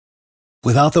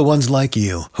Without the ones like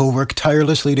you, who work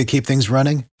tirelessly to keep things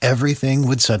running, everything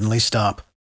would suddenly stop.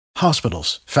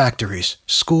 Hospitals, factories,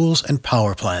 schools, and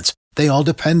power plants, they all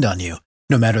depend on you.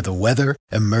 No matter the weather,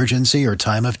 emergency, or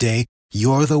time of day,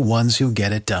 you're the ones who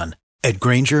get it done. At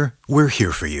Grainger, we're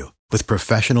here for you with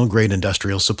professional-grade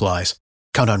industrial supplies.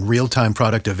 Count on real-time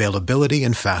product availability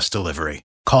and fast delivery.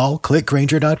 Call,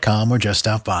 clickgrainger.com, or just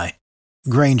stop by.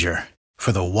 Grainger,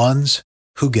 for the ones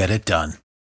who get it done.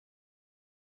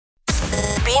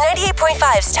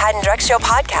 B98.5's Tad and Drex Show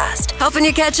podcast, helping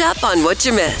you catch up on what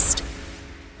you missed.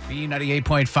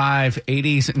 B98.5,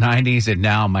 80s, 90s, and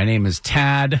now. My name is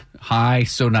Tad. Hi,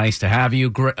 so nice to have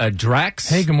you. Drex.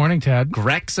 Hey, good morning, Tad.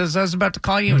 Grex, as I was about to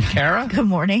call you, and Kara. Good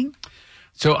morning.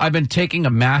 So I've been taking a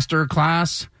master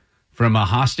class from a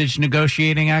hostage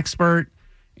negotiating expert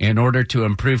in order to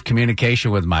improve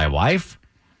communication with my wife.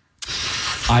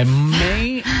 I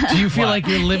may... Do you feel like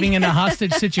you're living in a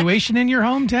hostage situation in your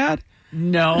home, Tad?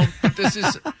 No, but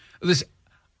this.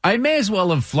 I may as well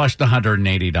have flushed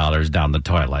 $180 down the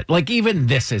toilet. Like, even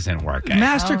this isn't working.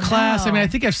 Master class. No. I mean, I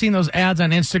think I've seen those ads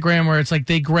on Instagram where it's like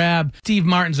they grab Steve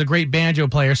Martin's a great banjo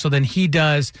player, so then he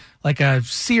does like a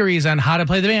series on how to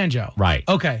play the banjo. Right.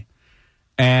 Okay.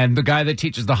 And the guy that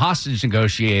teaches the hostage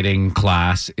negotiating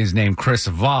class is named Chris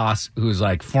Voss, who's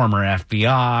like former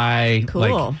FBI. Cool.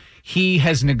 Like, he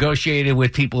has negotiated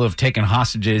with people who have taken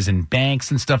hostages in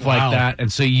banks and stuff like that.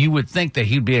 And so you would think that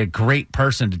he'd be a great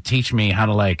person to teach me how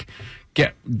to like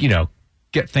get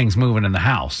things moving in the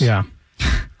house. Yeah.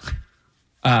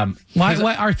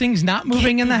 Why are things not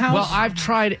moving in the house? Well, I've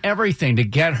tried everything to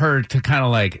get her to kind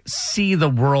of like see the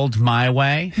world my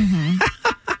way.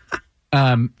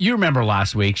 Mm-hmm. You remember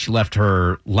last week she left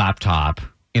her laptop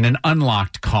in an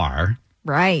unlocked car.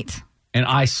 Right. And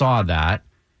I saw that.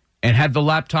 And had the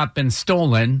laptop been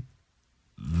stolen,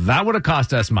 that would have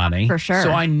cost us money. For sure. So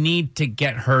I need to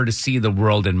get her to see the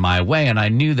world in my way. And I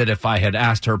knew that if I had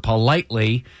asked her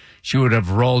politely, she would have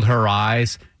rolled her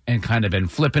eyes and kind of been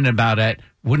flippant about it,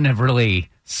 wouldn't have really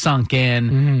sunk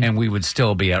in, and we would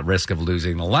still be at risk of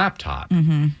losing the laptop.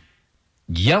 Mm-hmm.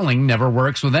 Yelling never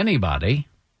works with anybody.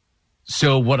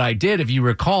 So what I did, if you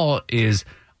recall, is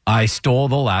I stole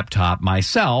the laptop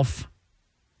myself,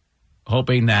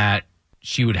 hoping that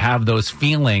she would have those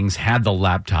feelings had the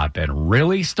laptop been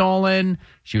really stolen.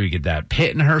 She would get that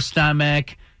pit in her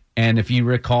stomach. And if you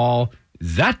recall,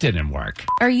 that didn't work.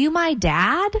 Are you my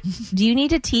dad? Do you need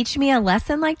to teach me a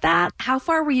lesson like that? How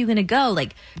far were you going to go?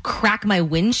 Like crack my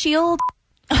windshield?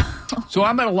 So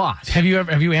I'm at a loss. Have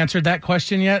you answered that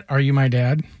question yet? Are you my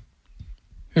dad?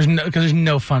 There's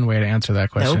no fun way to answer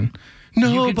that question.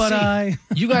 Nope. No, but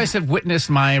You guys have witnessed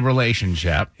my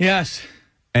relationship. Yes.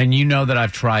 And you know that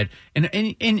I've tried. And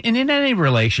in any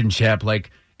relationship,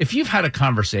 like, if you've had a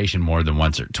conversation more than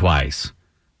once or twice,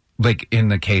 like in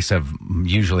the case of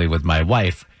usually with my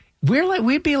wife,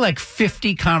 we'd be like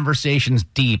 50 conversations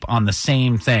deep on the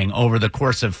same thing over the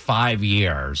course of 5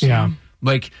 years. Yeah.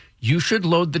 Like, you should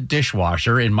load the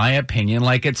dishwasher, in my opinion,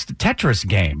 like it's the Tetris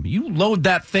game. You load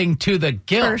that thing to the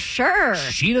gill. For sure.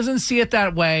 She doesn't see it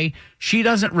that way. She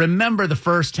doesn't remember the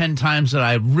first 10 times that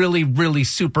I really, really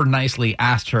super nicely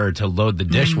asked her to load the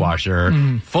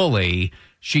dishwasher fully.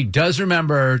 She does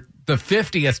remember the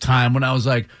 50th time when I was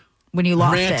like, when you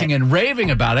lost ranting it and raving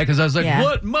about it, because I was like, Yeah.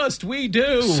 what must we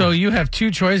do? So you have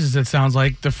two choices, it sounds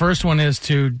like. The first one is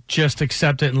to just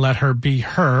accept it and let her be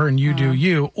her and you do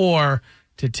you, or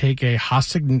to take a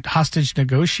hostage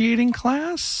negotiating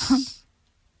class?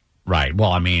 Right. Well,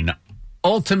 I mean,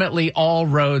 ultimately, all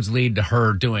roads lead to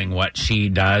her doing what she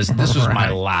does. This was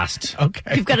my last.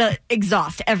 Okay. You've got to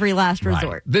exhaust every last Right.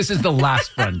 resort. This is the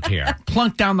last frontier.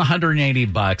 Plunk down the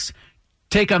 $180.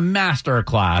 Take a master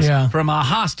class from a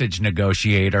hostage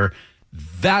negotiator.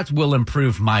 That will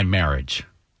improve my marriage.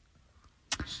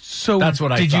 So that's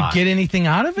what I did thought. you get anything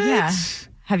out of it? Yeah.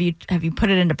 Have you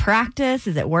put it into practice?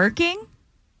 Is it working?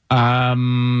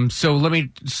 So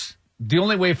the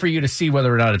only way for you to see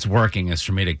whether or not it's working is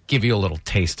for me to give you a little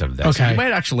taste of this. Okay. You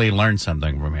might actually learn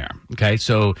something from here. Okay.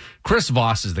 So Chris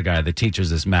Voss is the guy that teaches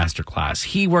this master class.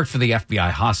 He worked for the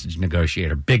FBI hostage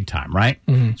negotiator big time, right?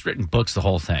 Mm-hmm. He's written books, the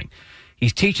whole thing.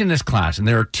 He's teaching this class, and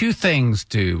there are two things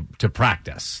to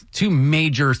practice, two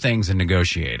major things in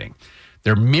negotiating.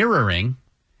 They're mirroring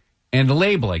and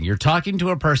labeling. You're talking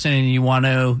to a person and you want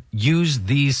to use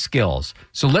these skills.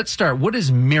 So let's start. What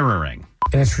is mirroring?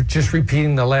 And it's just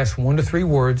repeating the last 1 to 3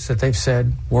 words that they've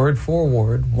said, word for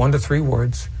word, 1 to 3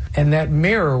 words. And that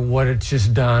mirror, what it's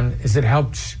just done is it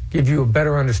helps give you a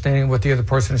better understanding of what the other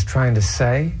person is trying to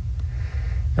say.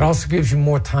 It also gives you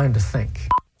more time to think.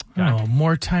 Oh,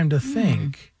 more time to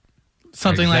think.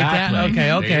 Something like that?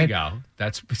 Exactly. Okay. There you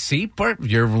go. See, Bert,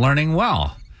 you're learning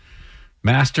well.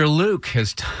 Master Luke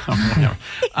has...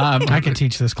 I could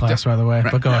teach this class, by the way,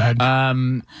 but go ahead.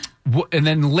 And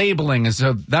then labeling is,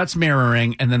 so that's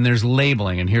mirroring, and then there's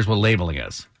labeling, and here's what labeling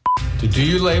is. To do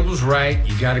your labels right,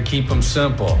 you got to keep them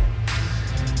simple.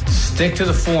 Stick to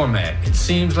the format. It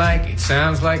seems like, it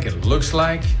sounds like, it looks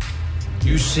like.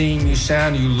 You seem, you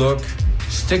sound, you look.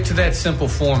 Stick to that simple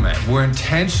format. We're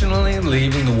intentionally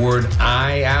leaving the word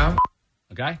I out.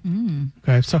 Okay?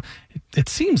 Okay, so it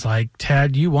seems like,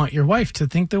 Ted, you want your wife to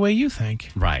think the way you think.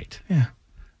 Right. Yeah.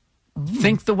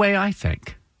 Think the way I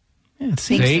think. Yeah, it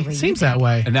seems that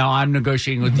way. And now I'm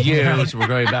negotiating with you, so we're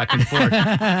going back and forth.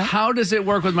 How does it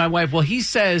work with my wife? Well, he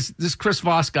says, this Chris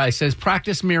Voss guy says,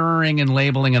 practice mirroring and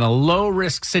labeling in a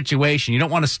low-risk situation. You don't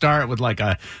want to start with like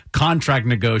a contract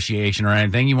negotiation or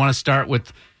anything. You want to start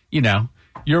with,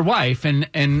 your wife. And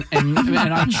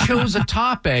I chose a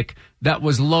topic that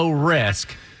was low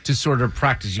risk to sort of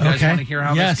practice. You guys want to hear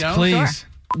how this goes? Yes, please. Sure.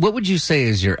 What would you say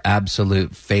is your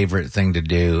absolute favorite thing to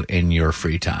do in your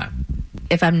free time?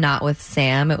 If I'm not with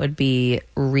Sam, it would be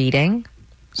reading.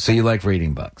 So you like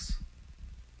reading books?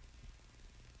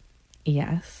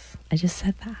 Yes, I just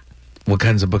said that. What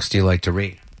kinds of books do you like to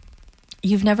read?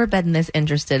 You've never been this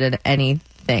interested in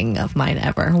anything of mine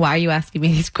ever. Why are you asking me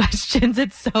these questions?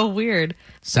 It's so weird.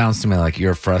 Sounds to me like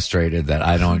you're frustrated that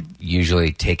I don't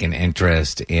usually take an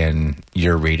interest in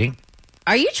your reading.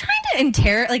 Are you trying to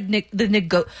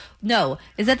interrogate No,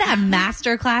 is that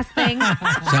master class thing?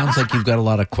 Sounds like you've got a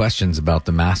lot of questions about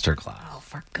the master class. Oh,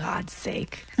 for God's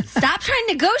sake. Stop trying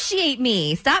to negotiate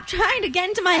me. Stop trying to get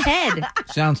into my head.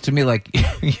 Sounds to me like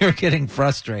you're getting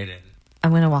frustrated. I'm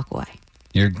going to walk away.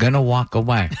 You're going to walk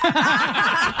away.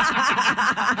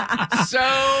 So,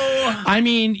 I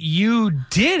mean, you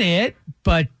did it,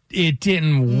 but it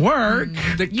didn't work.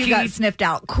 You got sniffed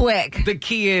out quick. The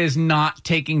key is not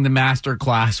taking the master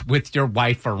class with your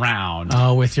wife around.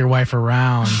 Oh, with your wife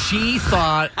around. She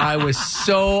thought I was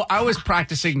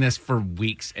practicing this for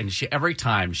weeks, and every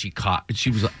time she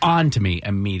was on to me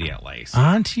immediately.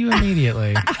 On to you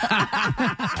immediately.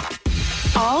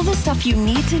 All the stuff you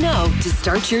need to know to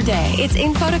start your day. It's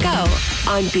Info to Go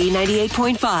on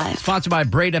B98.5. Sponsored by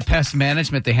Breda Pest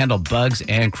Management. They handle bugs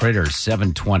and critters.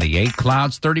 728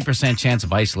 clouds, 30% chance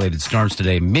of isolated storms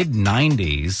today,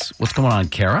 mid-90s. What's going on,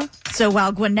 Kara? So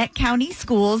while Gwinnett County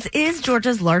Schools is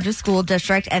Georgia's largest school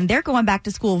district, and they're going back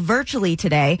to school virtually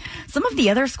today, some of the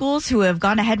other schools who have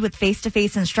gone ahead with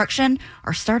face-to-face instruction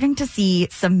are starting to see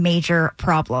some major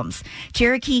problems.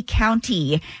 Cherokee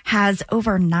County has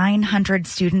over 900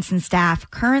 students and staff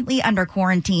currently under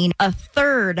quarantine. A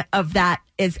third of that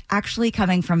is actually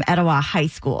coming from Etowah High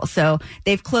School. So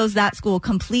they've closed that school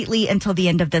completely until the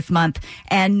end of this month.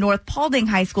 And North Paulding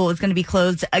High School is going to be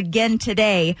closed again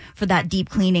today for that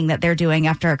deep cleaning that they're doing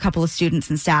after a couple of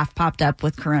students and staff popped up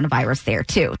with coronavirus there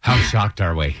too. How shocked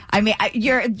are we? I mean,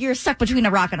 you're stuck between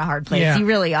a rock and a hard place. Yeah. You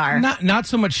really are. Not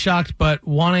so much shocked, but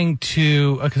wanting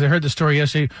to, because I heard the story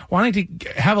yesterday, wanting to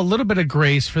have a little bit of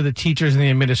grace for the teachers and the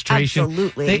administration.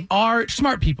 Absolutely. They are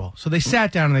smart people. So they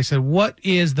sat down and they said, what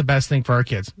is the best thing for our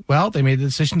kids? Well, they made the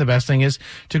decision the best thing is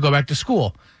to go back to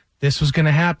school. This was going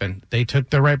to happen. They took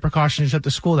the right precautions to shut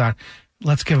the school down.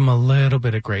 Let's give them a little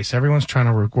bit of grace. Everyone's trying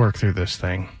to work through this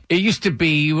thing. It used to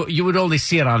be you would only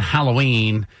see it on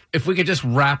Halloween. If we could just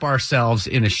wrap ourselves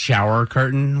in a shower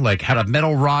curtain, like had a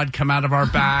metal rod come out of our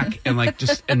back and like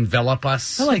just envelop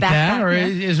us. I like that. Or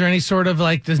is there any sort of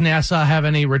does NASA have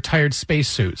any retired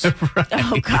spacesuits? Right.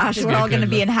 Oh gosh, we're all going to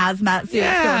be in hazmat suits going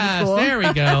to school. There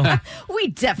we go. We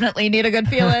definitely need a good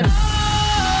feeling.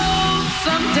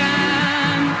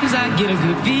 Sometimes I get a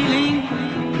good feeling.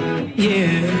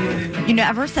 Yeah.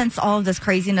 Ever since all of this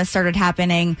craziness started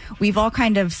happening, we've all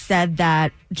kind of said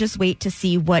that just wait to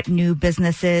see what new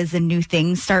businesses and new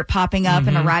things start popping up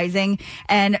and arising.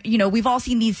 And, we've all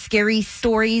seen these scary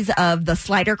stories of the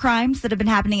slider crimes that have been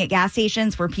happening at gas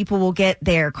stations where people will get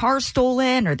their cars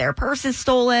stolen or their purses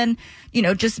stolen,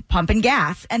 just pumping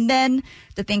gas. And then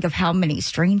to think of how many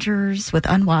strangers with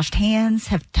unwashed hands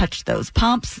have touched those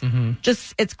pumps.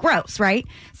 It's gross, right?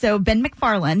 So Ben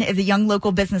McFarland is a young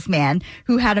local businessman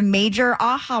who had a major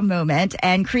aha moment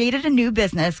and created a new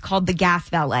business called the Gas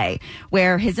Valet,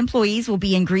 where his employees will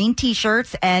be in green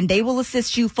T-shirts and they will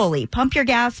assist you fully, pump your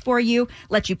gas for you,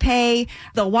 let you pay,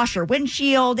 they'll wash your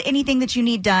windshield, anything that you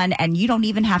need done, and you don't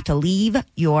even have to leave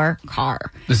your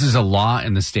car. This is a law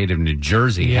in the state of New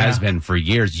Jersey. Yeah. Has been for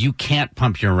years. You can't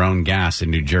pump your own gas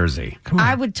in New Jersey.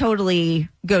 I would totally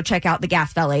go check out the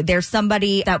Gas Valet. There's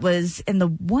somebody that was in the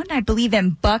one, I believe,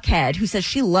 in Buckhead who says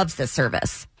she loves this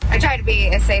service. I try to be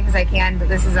as safe as I can, but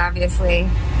this is obviously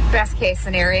best case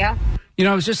scenario. You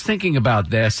know, I was just thinking about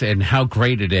this and how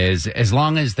great it is. As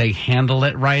long as they handle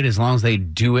it right, as long as they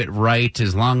do it right,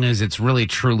 as long as it's really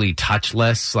truly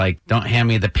touchless, like don't hand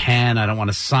me the pen, I don't want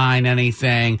to sign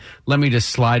anything, let me just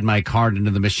slide my card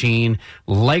into the machine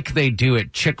like they do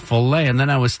at Chick-fil-A. And then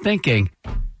I was thinking,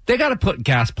 they got to put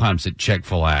gas pumps at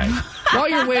Chick-fil-A while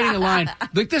you're waiting in line.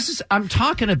 Like I'm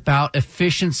talking about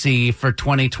efficiency for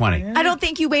 2020. I don't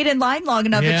think you wait in line long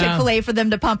enough at Chick-fil-A for them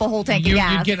to pump a whole tank of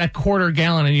gas. You'd get a quarter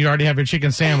gallon and you'd already have your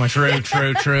chicken sandwich.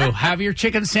 True. Have your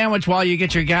chicken sandwich while you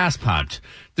get your gas pumped.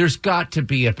 There's got to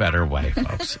be a better way,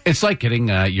 folks. It's like getting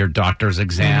your doctor's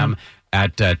exam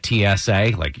at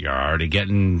TSA. Like, you're already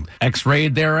getting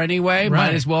x-rayed there anyway. Right.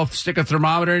 Might as well stick a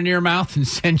thermometer in your mouth and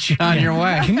send you on your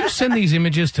way. Can you send these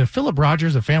images to Philip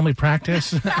Rogers of Family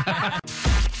Practice?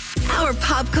 Our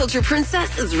pop culture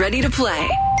princess is ready to play.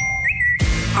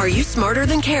 Are You Smarter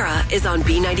Than Kara is on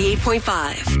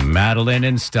B98.5. Madeline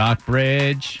in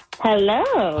Stockbridge. Hello.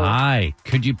 Hi.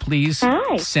 Could you please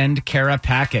send Kara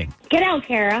packing? Get out,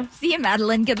 Kara. See you,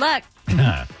 Madeline. Good luck.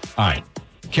 All right.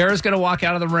 Kara's going to walk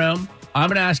out of the room. I'm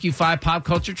going to ask you 5 pop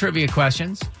culture trivia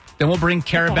questions. Then we'll bring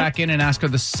Kara back in and ask her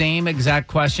the same exact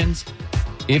questions.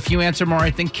 If you answer more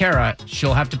right than Kara,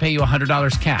 she'll have to pay you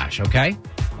 $100 cash, okay?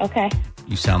 Okay.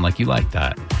 You sound like you like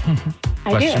that.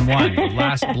 Question 1. The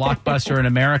last blockbuster in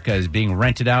America is being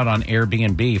rented out on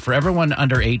Airbnb. For everyone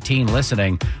under 18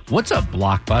 listening, what's a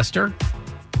blockbuster?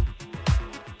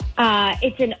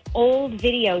 It's an old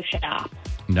video shop.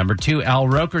 Number 2, Al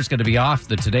Roker's going to be off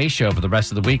the Today Show for the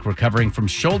rest of the week, recovering from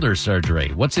shoulder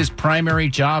surgery. What's his primary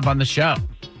job on the show?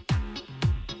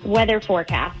 Weather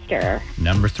forecaster.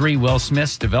 Number 3, Will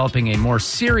Smith's developing a more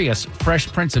serious Fresh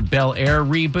Prince of Bel-Air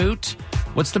reboot.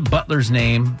 What's the butler's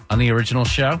name on the original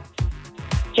show?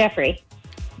 Jeffrey.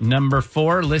 Number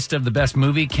 4, list of the best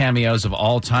movie cameos of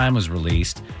all time was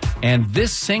released. And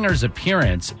this singer's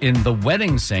appearance in The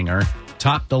Wedding Singer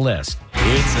topped the list.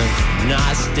 It's a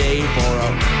nice day for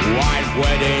a white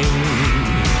wedding.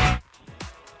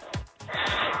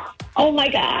 Oh, my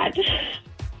God.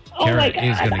 Oh, Kara my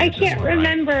is God. gonna I get this can't one right.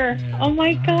 remember. Oh,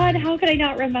 my God. How could I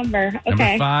not remember?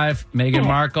 Okay. Number 5, Meghan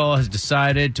Markle has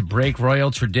decided to break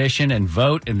royal tradition and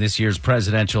vote in this year's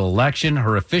presidential election.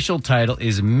 Her official title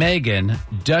is Meghan,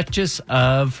 Duchess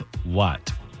of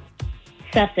what?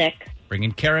 Sussex.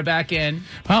 Bringing Kara back in.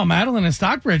 Wow, Madeline in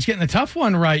Stockbridge getting the tough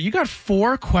one right. You got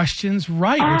 4 questions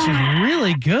right, which is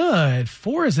really good.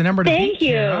 4 is the number to beat. Thank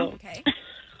you. Kara. Okay.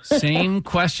 Same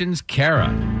questions,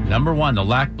 Kara. Number 1, the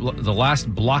last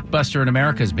blockbuster in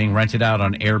America is being rented out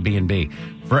on Airbnb.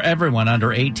 For everyone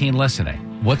under 18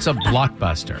 listening, what's a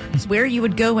blockbuster? It's where you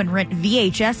would go and rent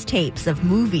VHS tapes of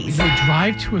movies. You would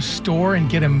drive to a store and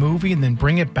get a movie and then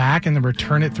bring it back and then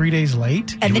return it 3 days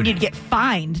late? And then you'd get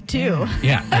fined, too.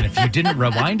 Yeah, and if you didn't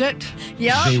rewind it,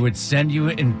 Yep. they would send you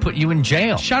and put you in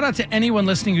jail. Shout out to anyone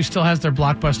listening who still has their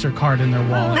Blockbuster card in their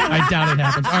wallet. I doubt it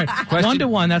happens. All right, Question-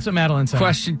 1-1. That's what Madeline said.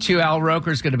 Question 2, Al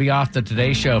Roker's going to be off the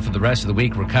Today Show for the rest of the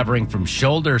week, recovering from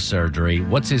shoulder surgery.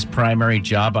 What's his primary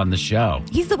job on the show?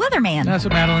 He's the weatherman. That's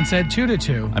what Madeline said.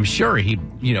 2-2. I'm sure he,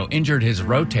 injured his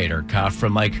rotator cuff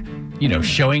from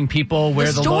showing people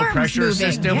where the low storm's pressure moving.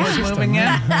 system Yeah. was moving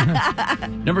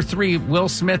in. Number 3, Will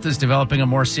Smith is developing a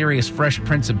more serious Fresh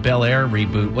Prince of Bel-Air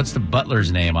reboot. What's the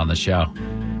butler's name on the show?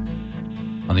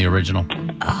 On the original?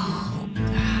 Oh,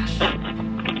 gosh.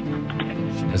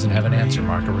 She doesn't have an answer.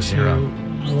 Marker was 0.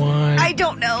 1. I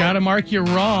don't know. Gotta mark you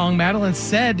wrong. Madeline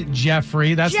said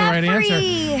Jeffrey. That's the right Jeffrey.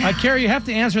 answer. Kara, you have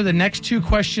to answer the next 2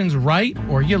 questions right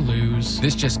or you lose.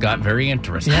 This just got very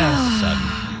interesting Yes. all of a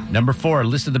sudden. Number 4, a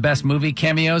list of the best movie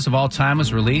cameos of all time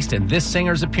was released, and this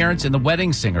singer's appearance in The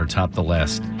Wedding Singer topped the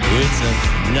list. It's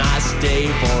a nice day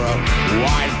for a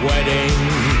white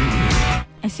wedding.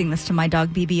 I sing this to my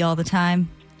dog BB all the time.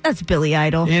 That's Billy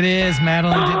Idol. It is.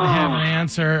 Madeline didn't have an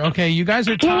answer. Okay, you guys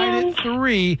are tied at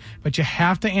 3, but you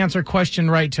have to answer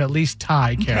question right to at least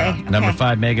tie, Kara. Okay. Number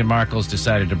 5, Meghan Markle's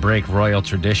decided to break royal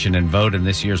tradition and vote in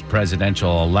this year's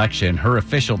presidential election. Her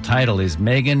official title is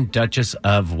Meghan, Duchess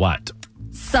of what?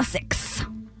 Sussex.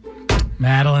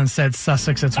 Madeline said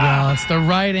Sussex as well. It's the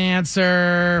right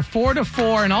answer.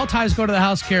 4-4, and all ties go to the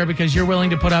house, Kara, because you're willing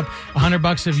to put up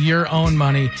 $100 of your own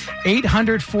money.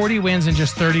 840 wins and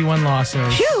just 31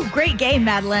 losses. Phew, great game,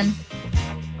 Madeline.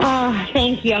 Oh,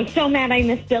 thank you. I'm so mad I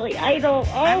missed Billy Idol.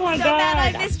 Oh, I'm my so God.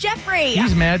 mad I missed Jeffrey.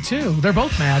 He's mad too. They're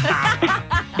both mad.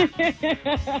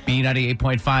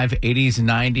 B98.5, 80s,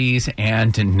 90s,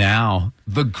 and now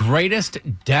the greatest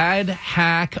dad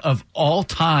hack of all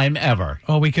time ever.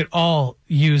 Oh, we could all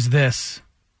use this,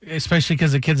 especially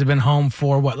because the kids have been home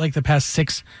for the past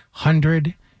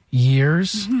 600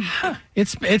 years.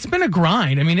 It's been a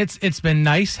grind. I mean, it's been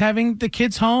nice having the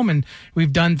kids home, and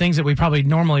we've done things that we probably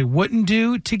normally wouldn't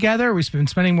do together. We've been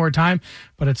spending more time,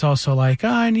 but it's also like,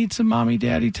 I need some mommy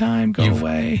daddy time. Go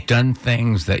away. Done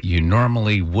things that you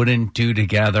normally wouldn't do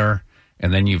together,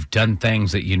 and then you've done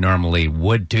things that you normally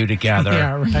would do together,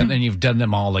 Yeah, right. and then you've done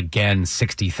them all again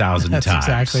 60,000 times. That's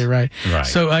exactly right. Right.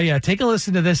 So, take a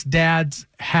listen to this dad's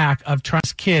hack of trying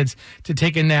his kids to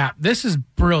take a nap. This is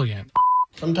brilliant.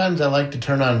 Sometimes I like to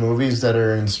turn on movies that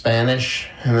are in Spanish,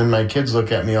 and then my kids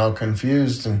look at me all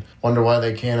confused and wonder why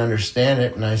they can't understand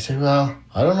it. And I say, well,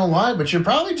 I don't know why, but you're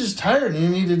probably just tired and you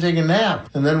need to take a nap.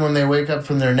 And then when they wake up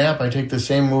from their nap, I take the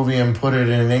same movie and put it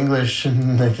in English,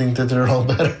 and they think that they're all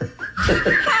better.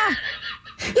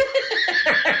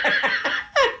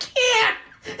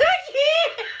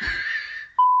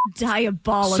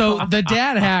 Diabolical. So the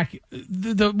dad hack,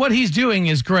 what he's doing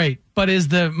is great, but is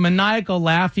the maniacal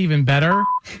laugh even better?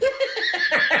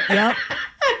 Yep.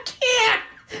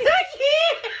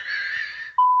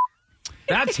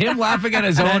 That's him laughing at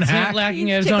his own That's hack. him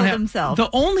laughing at his Tickled own hack. himself. The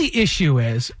only issue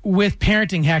is with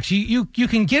parenting hacks, you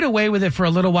can get away with it for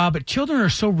a little while, but children are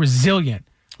so resilient.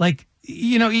 Like,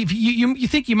 if you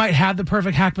think you might have the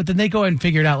perfect hack, but then they go ahead and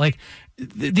figure it out. Like,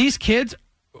 these kids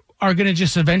are going to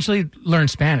just eventually learn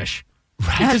Spanish.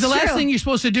 Right. Because the last thing you're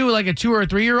supposed to do, like a 2 or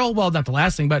 3 year old, well, not the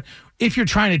last thing, but if you're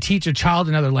trying to teach a child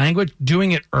another language,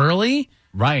 doing it early.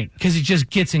 Right. Because it just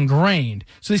gets ingrained.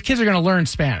 So these kids are going to learn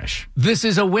Spanish. This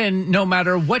is a win no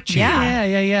matter what you do.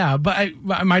 Yeah. But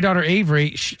my daughter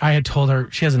Avery, I had told her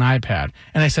she has an iPad.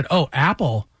 And I said,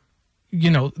 Apple,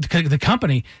 the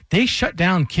company, they shut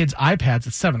down kids' iPads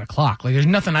at 7 o'clock. Like, there's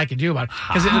nothing I could do about it.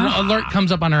 Because an alert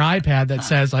comes up on her iPad that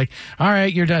says, like, all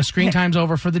right, your screen time's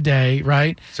over for the day,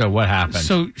 right? So what happened?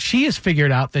 So she has figured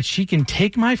out that she can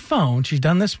take my phone. She's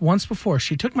done this once before.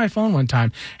 She took my phone one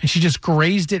time, and she just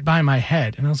grazed it by my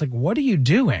head. And I was like, what are you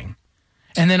doing?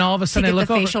 And then all of a sudden, I look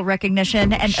the over. facial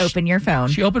recognition and open your phone.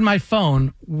 She opened my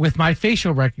phone with my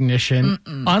facial recognition,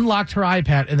 unlocked her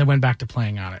iPad, and then went back to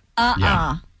playing on it.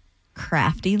 Yeah.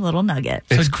 Crafty little nugget.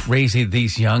 It's crazy.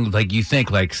 These young, like, you think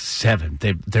like 7,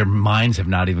 their minds have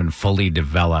not even fully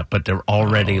developed, but they're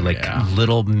already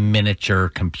little miniature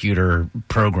computer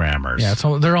programmers. Yeah,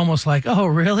 so they're almost like, oh,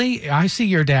 really? I see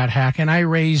your dad hack and I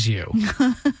raise you.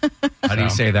 How do you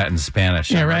say that in Spanish?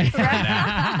 Yeah, right.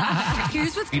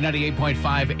 Here's what's B98.5,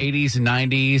 80s and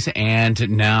 90s, and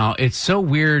now it's so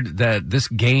weird that this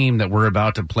game that we're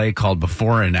about to play called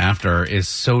Before and After is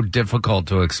so difficult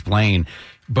to explain.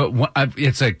 But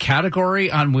it's a category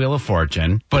on Wheel of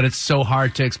Fortune, but it's so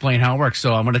hard to explain how it works.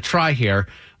 So I'm going to try here.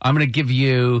 I'm going to give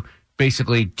you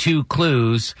basically 2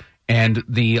 clues, and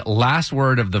the last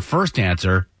word of the first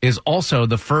answer is also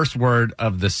the first word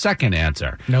of the second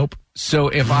answer. Nope. So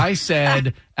if I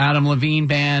said Adam Levine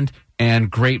Band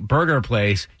and Great Burger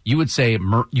Place, you wouldn't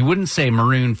say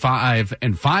Maroon 5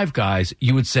 and Five Guys.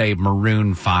 You would say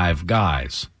Maroon 5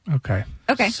 Guys. Okay.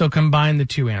 Okay. So combine the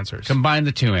 2 answers. Combine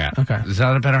the 2 answers. Okay. Is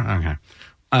that a better?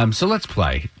 Okay. So let's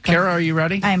play. Kara, are you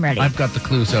ready? I'm ready. I've got the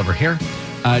clues over here.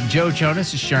 Joe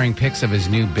Jonas is sharing pics of his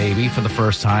new baby for the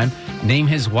first time. Name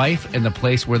his wife and the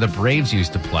place where the Braves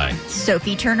used to play.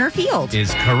 Sophie Turner Field.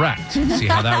 Is correct. See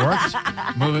how that works?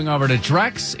 Moving over to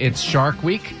Drex, it's Shark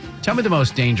Week. Tell me the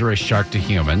most dangerous shark to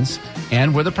humans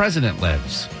and where the president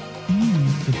lives.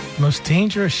 The most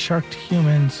dangerous shark to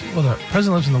humans. Well, the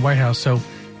president lives in the White House, so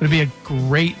would it be a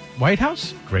Great White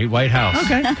House? Great White House.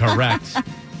 Okay. Correct.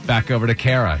 Back over to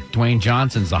Kara. Dwayne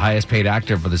Johnson's the highest paid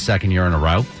actor for the second year in a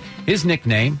row. His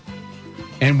nickname,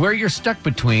 and where you're stuck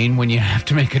between when you have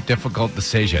to make a difficult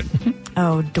decision.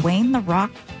 Dwayne the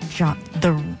Rock,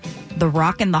 the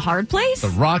Rock in the Hard Place? The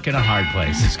Rock in a Hard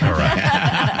Place is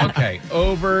correct. Okay,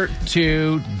 over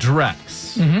to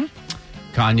Drex. Mm-hmm.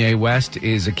 Kanye West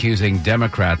is accusing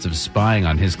Democrats of spying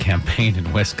on his campaign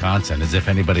in Wisconsin, as if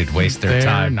anybody'd waste their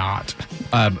time. They're not.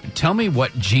 Tell me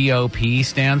what GOP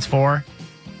stands for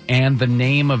and the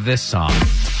name of this song.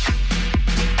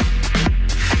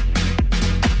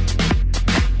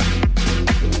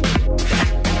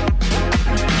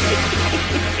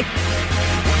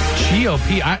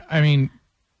 GOP, I mean,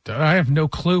 I have no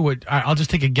clue what, I'll just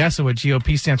take a guess at what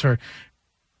GOP stands for.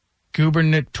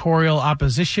 Gubernatorial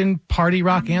Opposition Party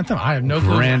Rock Anthem? I have no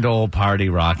clue. Grand Old Party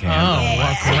Rock Anthem.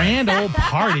 Oh, a grand old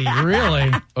party, really?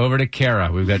 Over to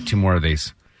Kara. We've got 2 more of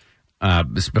these.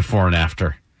 This before and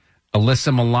after.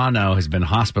 Alyssa Milano has been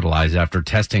hospitalized after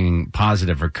testing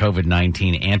positive for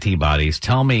COVID-19 antibodies.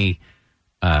 Tell me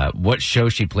what show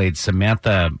she played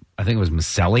Samantha, I think it was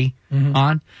Maselli,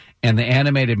 on, and the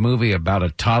animated movie about a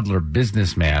toddler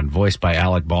businessman voiced by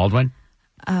Alec Baldwin.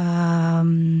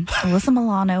 Alyssa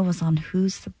Milano was on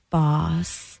Who's the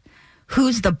boss.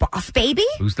 Who's the boss, baby?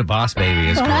 Who's the boss, baby?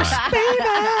 Is correct.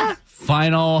 Baby.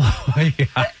 Final.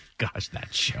 Yeah. Gosh,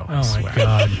 that show. I Oh, swear. my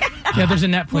God. Yeah, there's a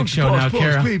Netflix show now,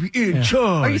 Kara. Baby in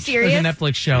charge. Are you serious? There's a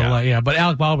Netflix show, yeah, but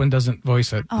Alec Baldwin doesn't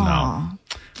voice it. Aw.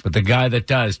 But the guy that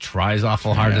does tries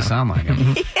awful hard to sound like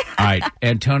him. All right.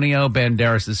 Antonio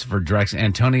Banderas, this is for Drex.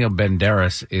 Antonio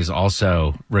Banderas is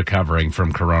also recovering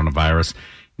from coronavirus.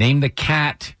 Name the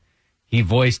cat he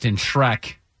voiced in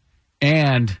Shrek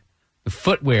and the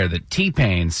footwear that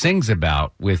T-Pain sings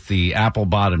about with the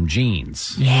apple-bottom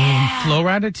jeans. Yeah. Flo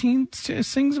Rida teen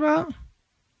sings about?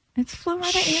 It's Flo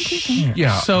Rida and T-Pain.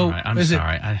 Yeah. So, all right, I'm is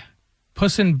sorry. it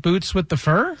Puss in Boots with the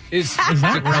fur? Is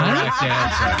that right?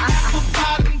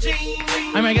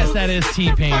 I mean, I guess that is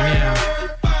T-Pain, yeah.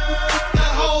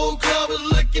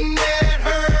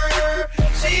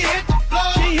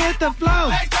 She hit the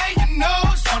flow.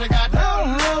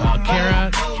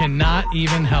 Kara cannot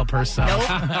even help herself.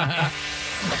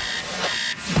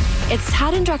 It's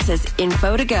Tad and Drex's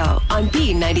Info to Go on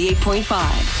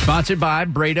B98.5. Sponsored by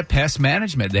Breda Pest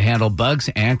Management. They handle bugs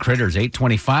and critters.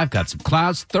 825, got some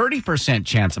clouds, 30%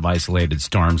 chance of isolated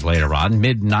storms later on.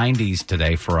 Mid-90s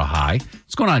today for a high.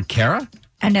 What's going on, Kara?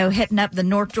 I know, hitting up the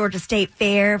North Georgia State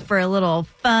Fair for a little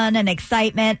fun and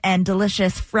excitement and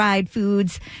delicious fried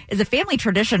foods is a family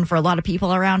tradition for a lot of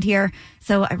people around here.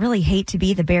 So I really hate to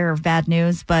be the bearer of bad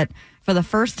news, but for the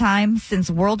first time since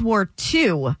World War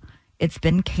II, it's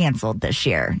been canceled this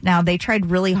year. Now, they tried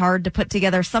really hard to put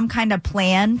together some kind of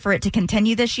plan for it to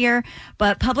continue this year,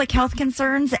 but public health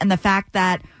concerns and the fact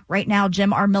that right now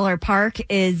Jim R. Miller Park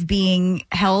is being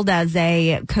held as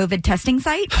a COVID testing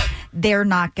site, they're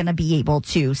not going to be able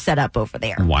to set up over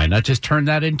there. Why not just turn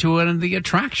that into one of the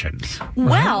attractions?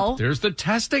 Well, there's the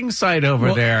testing site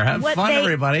over there. Have fun,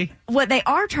 everybody. What they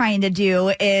are trying to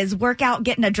do is work out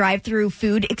getting a drive-through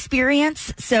food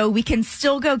experience so we can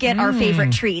still go get our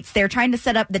favorite treats. They're trying to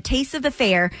set up the Taste of the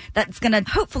Fair that's going to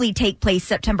hopefully take place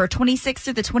September 26th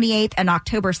through the 28th and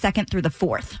October 2nd through the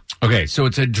 4th. Okay, so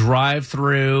it's a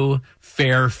drive-through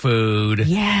fair food.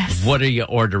 Yes. What are you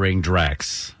ordering,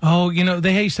 Drex? Oh, you know,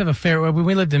 they used to have a fair. When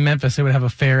we lived in Memphis, they would have a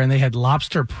fair, and they had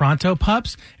lobster pronto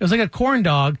pups. It was like a corn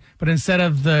dog, but instead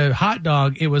of the hot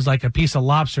dog, it was like a piece of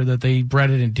lobster that they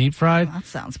breaded and deep fried. That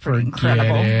sounds pretty Forget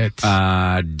incredible.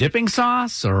 it. Dipping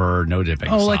sauce or no dipping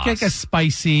sauce? Oh, like a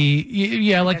spicy,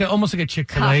 yeah, like almost like a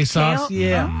Chick-fil-A sauce.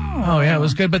 Yeah. Oh, yeah, it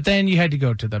was good. But then you had to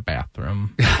go to the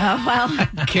bathroom. Oh, well,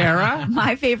 Kara?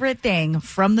 My favorite thing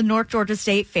from the North Georgia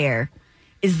State Fair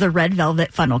is the red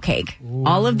velvet funnel cake. Ooh.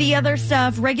 All of the other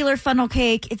stuff, regular funnel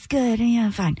cake, it's good. Yeah,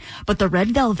 fine. But the red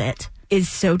velvet is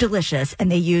so delicious,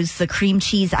 and they use the cream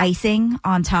cheese icing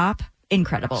on top.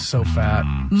 Incredible. So fat.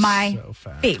 My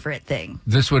favorite thing.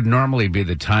 This would normally be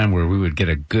the time where we would get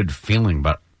a good feeling,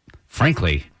 but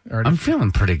frankly, I'm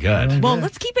feeling pretty good. Well,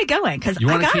 let's keep it going because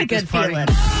I got a good feeling.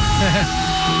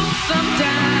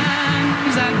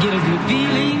 Sometimes I get a good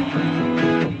feeling.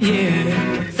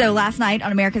 Yeah. So last night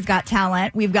on America's Got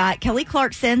Talent, we've got Kelly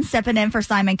Clarkson stepping in for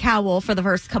Simon Cowell for the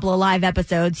first couple of live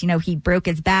episodes. You know, he broke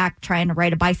his back trying to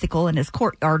ride a bicycle in his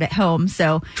courtyard at home.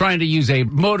 So trying to use a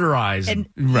motorized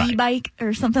e-bike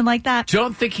or something like that.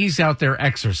 Don't think he's out there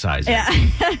exercising. Yeah.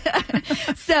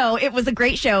 So it was a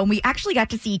great show. And we actually got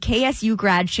to see KSU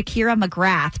grad Shakira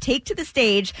McGrath take to the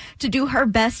stage to do her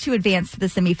best to advance to the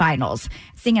semifinals,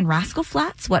 singing Rascal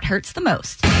Flatts, What Hurts the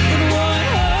Most. What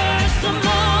hurts the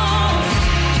most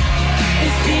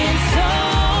is being so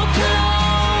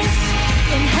close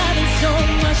and having so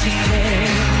much to say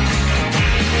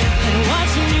and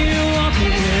watching you walk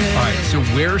away. All right, so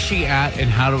where's she at and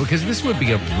how do, because this would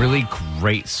be a really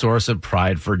great source of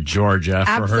pride for Georgia,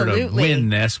 for her to win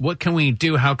this. What can we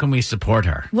do? How can we support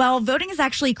her? Well, voting is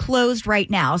actually closed right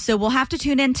now, so we'll have to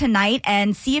tune in tonight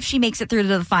and see if she makes it through to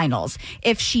the finals.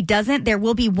 If she doesn't, there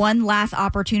will be one last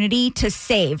opportunity to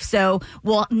save. So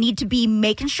we'll need to be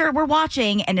making sure we're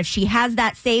watching, and if she has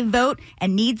that save vote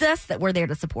and needs us, that we're there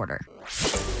to support her.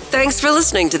 Thanks for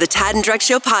listening to the Tad and Drex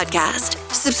Show podcast.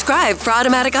 Subscribe for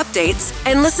automatic updates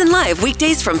and listen live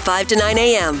weekdays from 5 to 9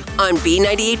 a.m. on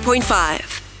B98.5.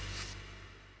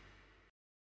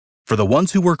 For the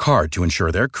ones who work hard to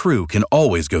ensure their crew can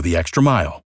always go the extra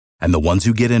mile, and the ones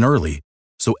who get in early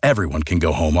so everyone can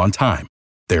go home on time,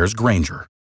 there's Grainger,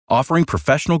 offering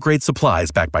professional-grade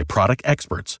supplies backed by product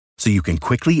experts so you can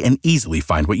quickly and easily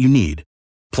find what you need.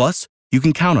 Plus, you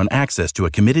can count on access to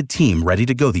a committed team ready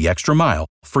to go the extra mile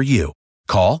for you.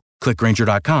 Call, click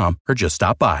Grainger.com, or just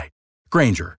stop by.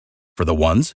 Grainger, for the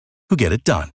ones who get it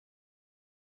done.